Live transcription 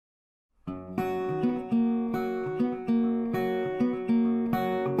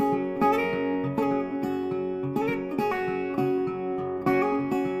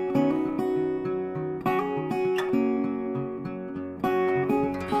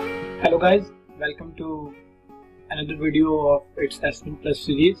Hello guys, welcome to another video of its AspenPlus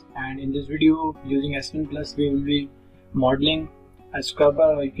series, and in this video using AspenPlus we will be modeling a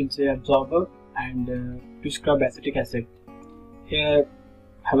scrubber, or you can say absorber, and to scrub acetic acid. Here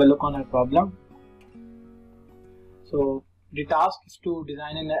have a look on our problem. So the task is to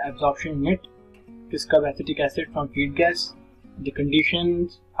design an absorption unit to scrub acetic acid from feed gas. The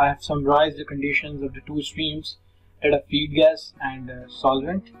conditions, I have summarized the conditions of the two streams, that are feed gas and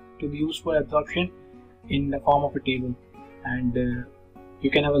solvent, to be used for absorption in the form of a table, and you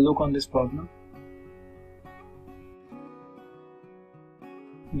can have a look on this problem.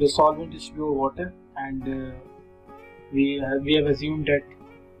 The solvent is pure water, and we have assumed that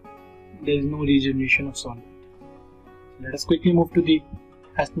there is no regeneration of solvent. Let us quickly move to the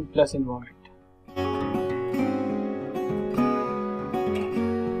AspenPlus environment.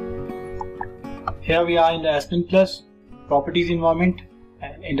 Here we are in the AspenPlus properties environment.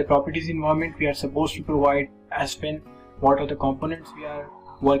 In the properties environment, we are supposed to provide Aspen what are the components we are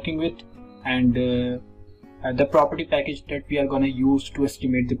working with, and the property package that we are going to use to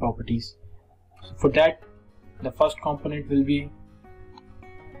estimate the properties. So for that, the first component will be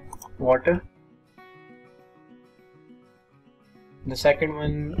water. The second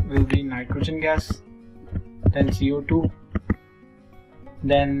one will be nitrogen gas, then CO2,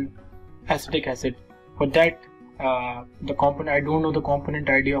 then acetic acid. For that, the component, I don't know the component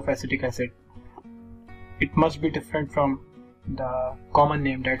ID of acetic acid. It must be different from the common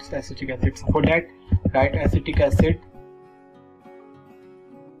name, that's acetic acid. So for that, write acetic acid.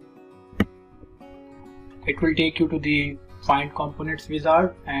 It will take you to the find components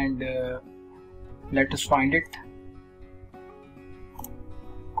wizard, and let us find it.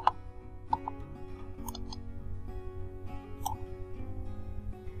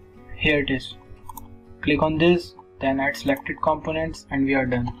 Here it is. Click on this, then add selected components, and we are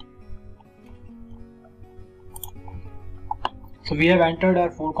done. So we have entered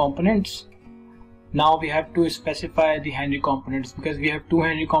our 4 components. Now we have to specify the Henry components, because we have 2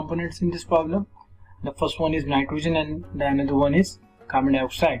 Henry components in this problem. The first one is nitrogen and the another one is carbon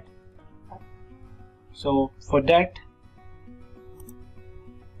dioxide. So for that,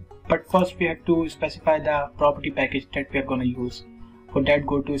 but first we have to specify the property package that we are going to use. For that,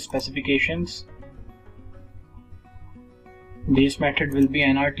 go to specifications. Base method will be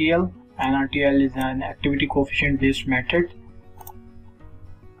NRTL. NRTL is an activity coefficient based method.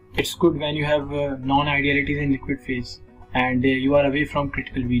 It's good when you have non-idealities in liquid phase and you are away from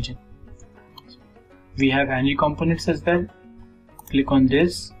critical region. We have Henry components as well. Click on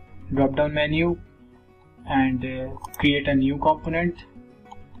this drop down menu and create a new component.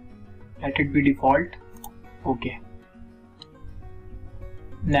 Let it be default. Okay.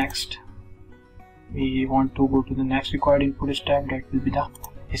 Next, we want to go to the next required input step, that will be the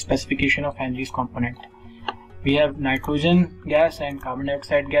specification of Henry's component. We have nitrogen gas and carbon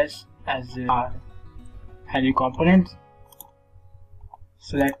dioxide gas as our Henry components.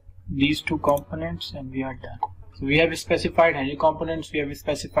 Select these 2 components and we are done. So we have specified Henry components, we have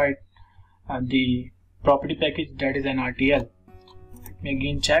specified the property package, that is an RTL. Let me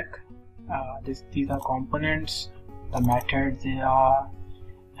again check. These are components, the methods, they are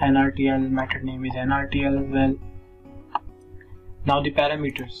NRTL, method name is NRTL as well. Now the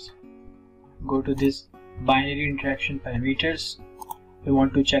parameters. Go to this binary interaction parameters. We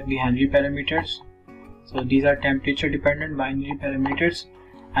want to check the Henry parameters. So these are temperature dependent binary parameters,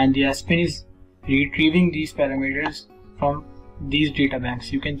 and the Aspen is retrieving these parameters from these data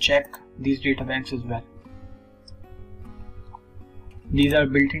banks. You can check these data banks as well. These are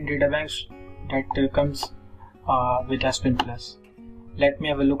built-in data banks that comes with AspenPlus. Let me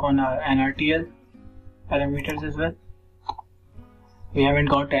have a look on our NRTL parameters as well. We haven't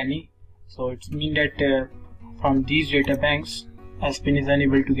got any, so it means that from these data banks Aspen is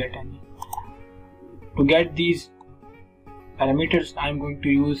unable to get any. To get these parameters, I am going to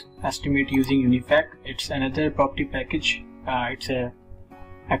use estimate using Unifac. It's another property package. It's a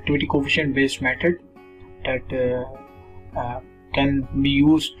activity coefficient based method that can be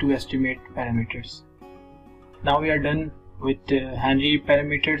used to estimate parameters. Now we are done with Henry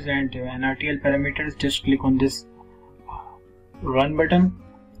parameters and NRTL parameters. Just click on this run button.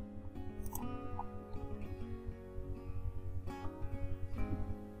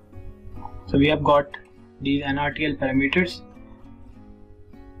 So we have got these NRTL parameters.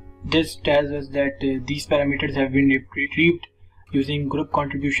 This tells us that these parameters have been retrieved using group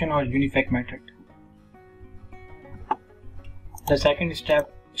contribution or Unifac method. The second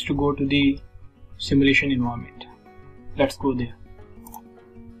step is to go to the simulation environment. Let's go there.